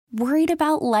Worried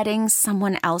about letting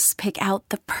someone else pick out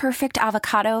the perfect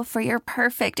avocado for your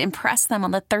perfect impress them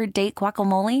on the third date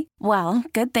guacamole? Well,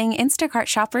 good thing Instacart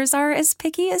shoppers are as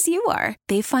picky as you are.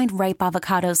 They find ripe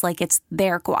avocados like it's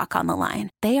their guac on the line.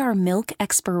 They are milk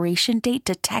expiration date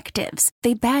detectives.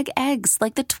 They bag eggs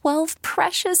like the 12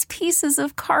 precious pieces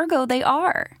of cargo they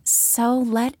are. So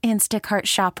let Instacart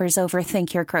shoppers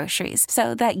overthink your groceries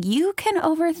so that you can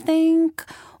overthink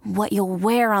what you'll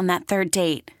wear on that third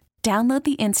date. Download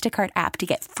the Instacart app to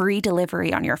get free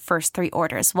delivery on your first 3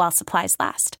 orders while supplies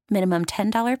last. Minimum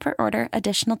 $10 per order.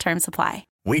 Additional terms apply.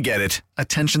 We get it.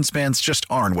 Attention spans just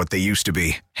aren't what they used to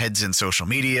be. Heads in social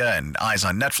media and eyes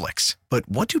on Netflix. But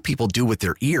what do people do with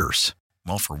their ears?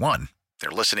 Well, for one, they're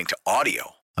listening to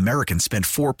audio. Americans spend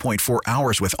 4.4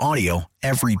 hours with audio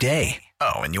every day.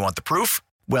 Oh, and you want the proof?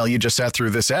 Well, you just sat through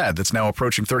this ad that's now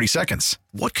approaching 30 seconds.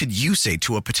 What could you say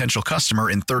to a potential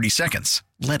customer in 30 seconds?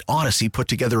 Let Odyssey put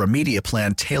together a media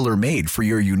plan tailor-made for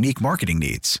your unique marketing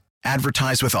needs.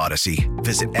 Advertise with Odyssey.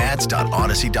 Visit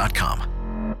ads.odyssey.com.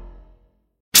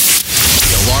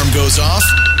 The alarm goes off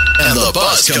and the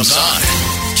buzz comes on.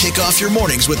 Kick off your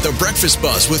mornings with the Breakfast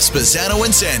Buzz with Spazzano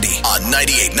and Sandy on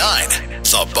 98.9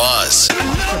 The Buzz.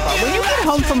 When you get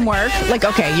home from work, like,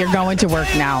 okay, you're going to work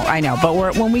now, I know, but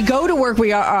when we go to work,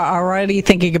 we are already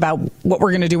thinking about what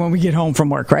we're going to do when we get home from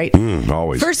work, right?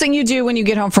 Always. First thing you do when you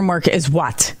get home from work is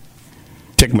what?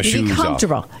 Take my shoes get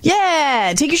comfortable. off.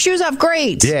 Yeah, take your shoes off.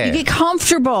 Great. Yeah. You get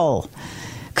comfortable.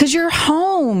 Because you're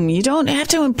home. You don't have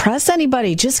to impress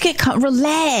anybody. Just get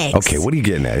relax. Okay, what are you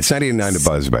getting at? It's 98.9 The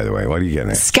Buzz, by the way. What are you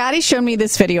getting at? Scotty showed me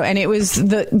this video, and it was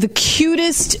the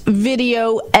cutest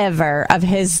video ever of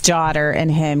his daughter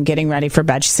and him getting ready for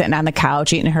bed. She's sitting on the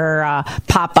couch, eating her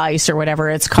Pop Ice or whatever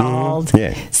it's called.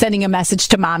 Yeah. Sending a message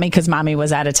to Mommy because Mommy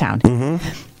was out of town.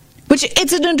 Which,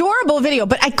 it's an adorable video,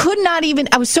 but I could not even...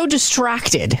 I was so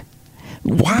distracted.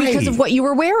 Why? Because of what you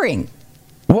were wearing.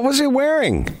 What was he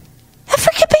wearing? A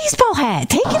freaking baseball hat.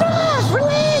 Take it off.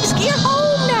 Relax. Get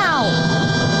home now.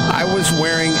 I was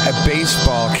wearing a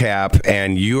baseball cap,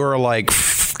 and you're like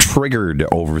triggered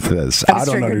over this. I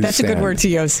don't understand. That's a good word to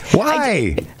use.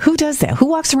 Why? Who does that? Who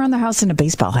walks around the house in a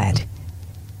baseball hat?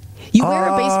 You wear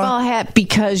a baseball hat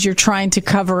because you're trying to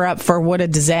cover up for what a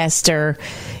disaster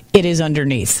it is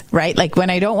underneath, right? Like when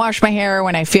I don't wash my hair,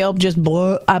 when I feel just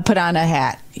I put on a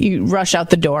hat. You rush out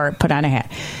the door, put on a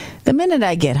hat. The minute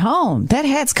I get home, that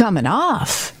hat's coming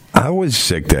off. I was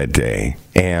sick that day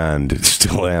and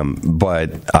still am,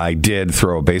 but I did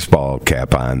throw a baseball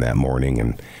cap on that morning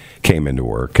and came into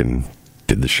work and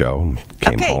did the show,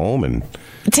 came home and...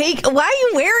 Why are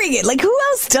you wearing it? Like, who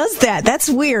else does that? That's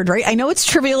weird, right? I know it's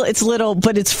trivial, it's little,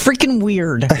 but it's freaking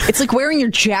weird. It's like wearing your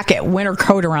jacket, winter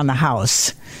coat around the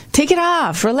house. Take it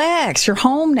off, relax, you're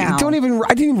home now. I didn't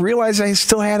even realize I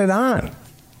still had it on.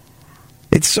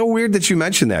 It's so weird that you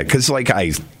mentioned that because, like,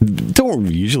 I don't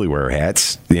usually wear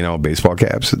hats, baseball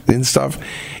caps and stuff.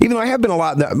 Even though I have been a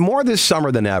lot more this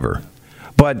summer than ever.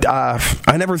 But I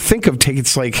never think of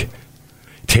it's like,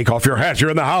 take off your hat.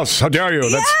 You're in the house. How dare you?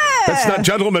 That's not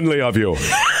gentlemanly of you.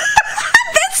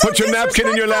 Put your napkin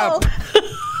in your lap.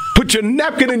 Put your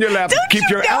napkin in your lap. Keep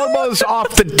your elbows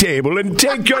off the table and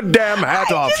take your damn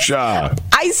hat off, Shaw.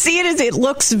 I see it as it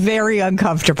looks very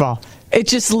uncomfortable. It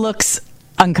just looks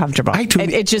uncomfortable.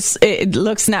 It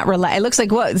looks not relaxed. It looks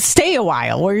like, what? Stay a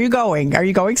while. Where are you going? Are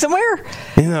you going somewhere?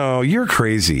 You're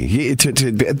crazy.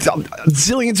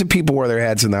 Zillions of people wear their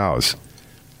hats in the house.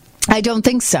 I don't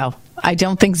think so. I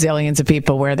don't think zillions of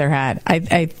people wear their hat.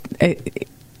 I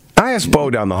asked Bo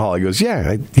down the hall. He goes,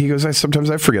 yeah. He goes, sometimes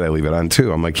I forget I leave it on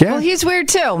too. I'm like, yeah. Well, he's weird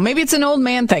too. Maybe it's an old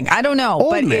man thing. I don't know.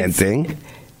 Old man thing?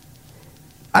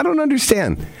 I don't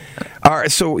understand. All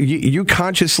right, so you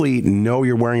consciously know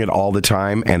you're wearing it all the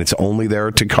time, and it's only there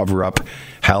to cover up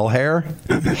hell hair?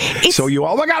 So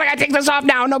oh my God, I got to take this off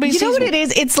now. Nobody sees me. You know what it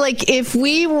is? It's like if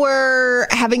we were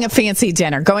having a fancy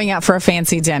dinner, going out for a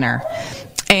fancy dinner,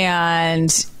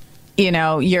 and...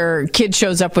 your kid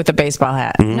shows up with a baseball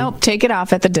hat. Nope, take it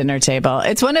off at the dinner table.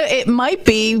 It might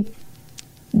be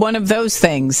one of those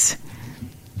things.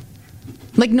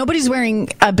 Like, nobody's wearing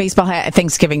a baseball hat at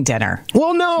Thanksgiving dinner.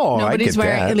 Well, no, nobody's I get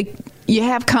wearing. that. Like, you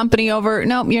have company over.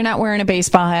 Nope, you're not wearing a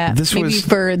baseball hat. Maybe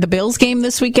for the Bills game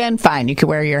this weekend. Fine, you could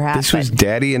wear your hat. This was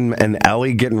Daddy and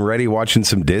Ellie getting ready, watching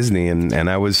some Disney, and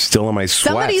I was still in my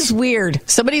sweats.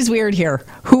 Somebody's weird here.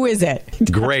 Who is it?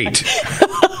 Great.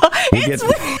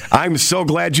 I'm so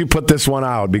glad you put this one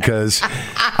out because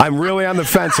I'm really on the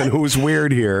fence on who's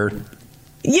weird here.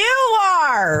 You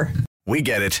are. We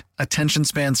get it. Attention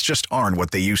spans just aren't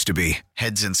what they used to be.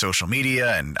 Heads in social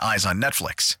media and eyes on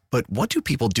Netflix. But what do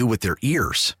people do with their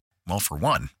ears? Well, for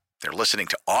one, they're listening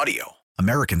to audio.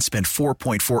 Americans spend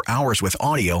 4.4 hours with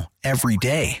audio every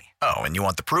day. Oh, and you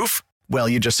want the proof? Well,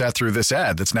 you just sat through this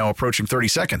ad that's now approaching 30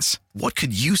 seconds. What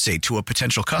could you say to a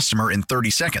potential customer in 30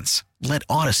 seconds? Let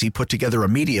Odyssey put together a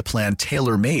media plan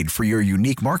tailor-made for your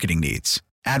unique marketing needs.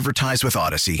 Advertise with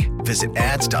Odyssey. Visit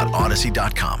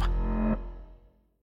ads.odyssey.com.